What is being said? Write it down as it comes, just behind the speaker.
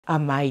A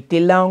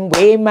mighty long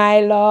way, my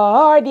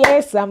Lord,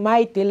 yes, a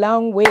mighty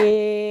long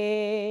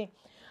way.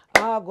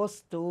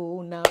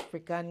 Augustine,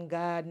 African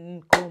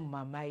garden, come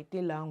a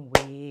mighty long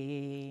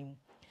way.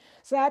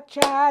 So a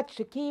church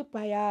to keep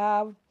I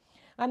have,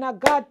 and a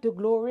God to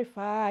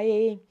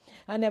glorify,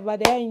 and never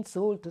there in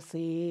soul to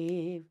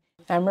save.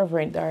 I'm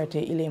Reverend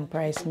Dorothy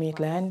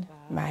Maitland.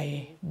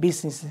 My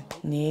business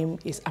name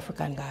is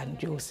African Garden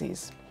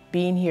Juices.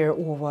 Being here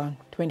over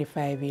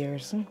 25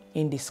 years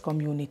in this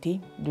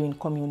community, doing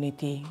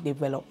community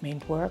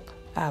development work,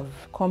 I've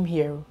come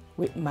here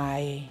with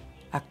my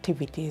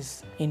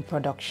activities in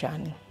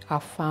production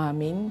of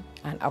farming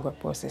and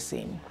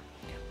agro-processing,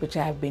 which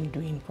I've been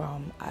doing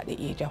from at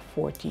the age of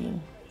 14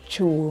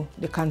 through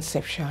the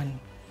conception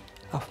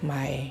of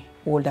my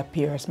older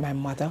peers, my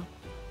mother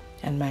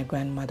and my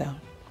grandmother.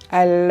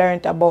 I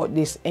learned about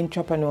this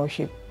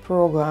entrepreneurship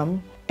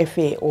program,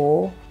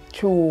 FAO,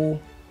 through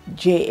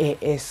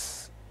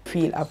JAS,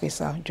 Field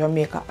Officer,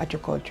 Jamaica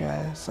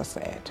Agricultural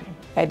Society.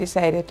 I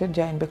decided to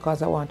join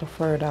because I want to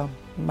further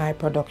my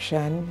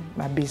production,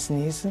 my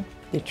business.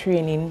 The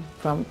training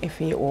from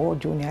FAO,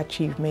 Junior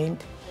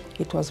Achievement,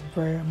 it was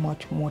very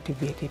much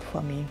motivated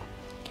for me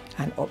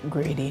and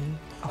upgrading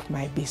of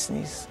my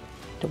business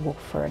to go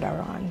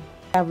further on.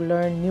 I've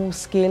learned new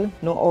skill,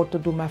 know how to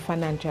do my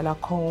financial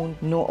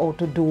account, know how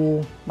to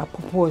do my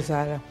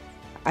proposal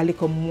a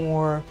little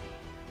more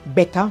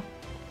better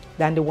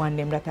than the one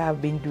that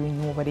I've been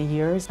doing over the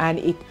years. And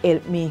it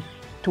helped me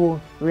to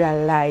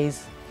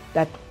realize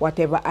that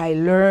whatever I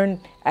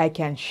learn, I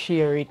can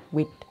share it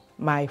with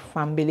my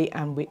family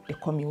and with the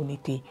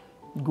community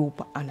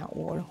group and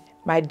all.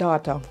 My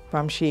daughter,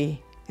 from she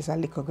is a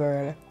little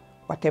girl,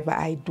 whatever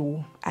I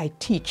do, I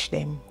teach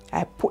them.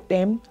 I put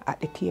them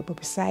at the table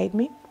beside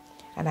me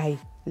and I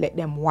let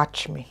them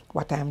watch me,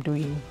 what I'm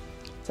doing.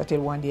 So till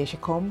one day she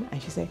come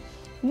and she say,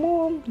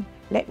 "Mom,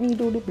 let me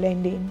do the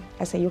blending."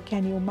 I say,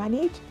 "Can you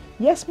manage?"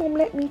 "Yes, Mom,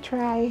 let me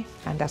try."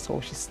 And that's how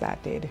she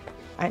started.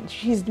 And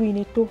she's doing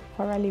it too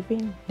for a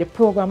living. The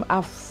program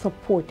have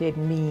supported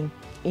me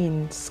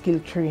in skill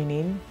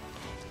training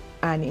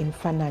and in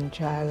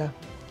financial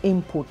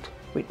input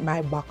with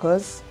my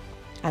backers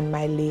and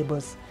my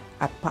labors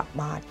at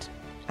PopMart.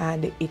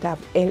 And it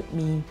have helped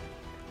me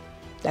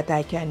that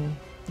I can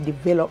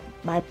develop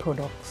my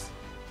products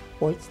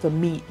or to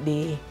meet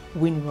the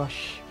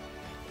Windrush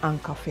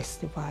Anchor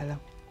Festival.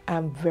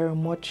 I very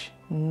much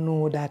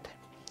know that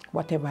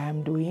whatever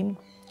I'm doing,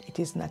 it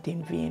is not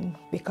in vain,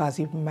 because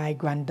even my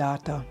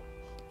granddaughter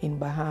in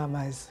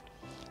Bahamas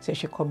said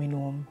she's coming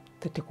home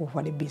to take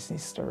over the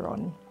business to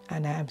run.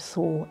 And I'm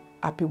so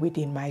happy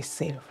within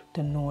myself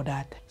to know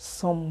that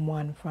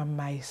someone from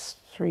my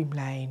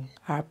streamline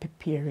are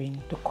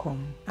preparing to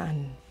come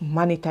and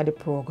monitor the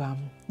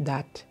program,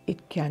 that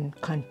it can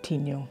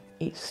continue.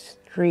 It's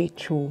straight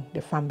through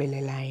the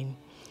family line,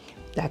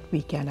 that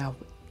we can have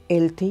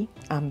healthy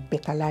and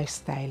better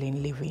lifestyle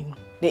in living.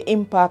 The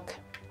impact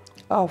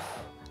of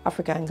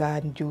African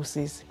Garden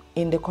Juices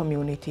in the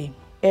community.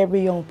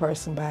 Every young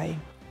person buy.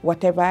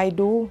 Whatever I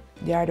do,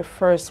 they are the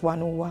first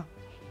one who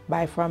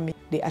buy from me.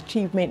 The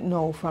achievement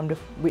now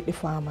with the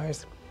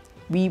farmers.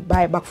 We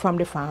buy back from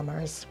the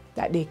farmers,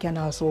 that they can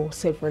also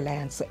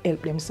self-reliance,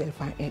 help themselves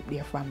and help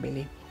their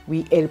family.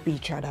 We help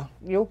each other.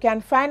 You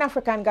can find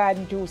African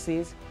Garden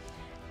Juices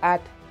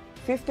at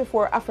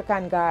 54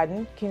 African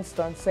Garden,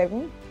 Kingston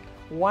 7,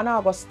 1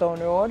 Augustine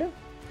Road,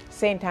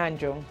 St.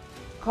 Andrew.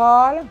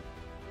 Call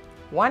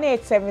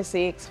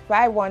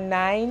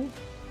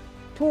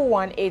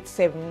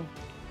 1-876-519-2187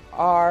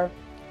 or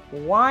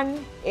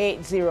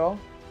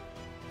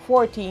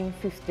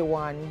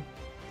 1-80-1451.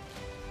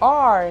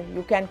 Or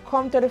you can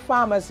come to the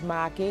farmers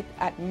market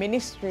at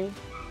Ministry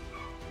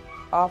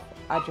of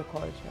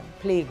Agriculture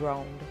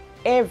Playground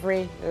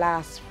every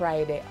last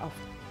Friday of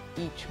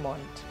each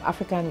month.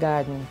 African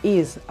Garden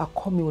is a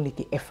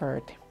community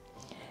effort,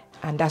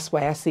 and that's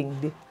why I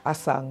sing a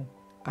song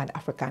on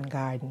African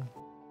Garden.